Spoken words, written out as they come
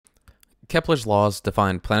Kepler's laws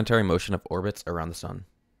define planetary motion of orbits around the Sun.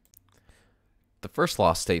 The first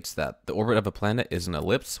law states that the orbit of a planet is an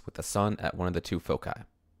ellipse with the Sun at one of the two foci.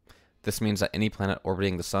 This means that any planet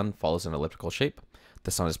orbiting the Sun follows an elliptical shape.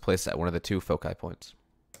 The Sun is placed at one of the two foci points.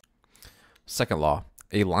 Second law,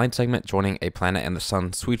 a line segment joining a planet and the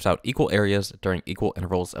Sun sweeps out equal areas during equal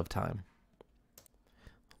intervals of time.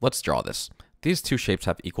 Let's draw this. These two shapes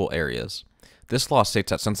have equal areas. This law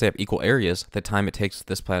states that since they have equal areas, the time it takes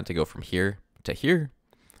this planet to go from here to here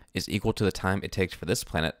is equal to the time it takes for this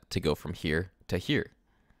planet to go from here to here.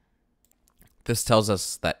 This tells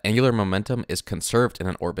us that angular momentum is conserved in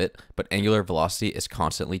an orbit, but angular velocity is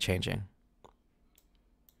constantly changing.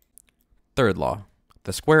 Third law,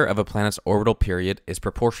 the square of a planet's orbital period is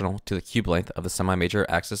proportional to the cube length of the semi-major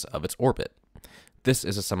axis of its orbit. This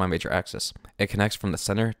is a semi-major axis. It connects from the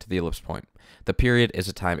center to the ellipse point. The period is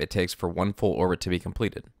the time it takes for one full orbit to be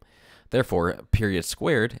completed. Therefore, period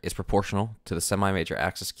squared is proportional to the semi-major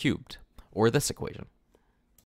axis cubed, or this equation.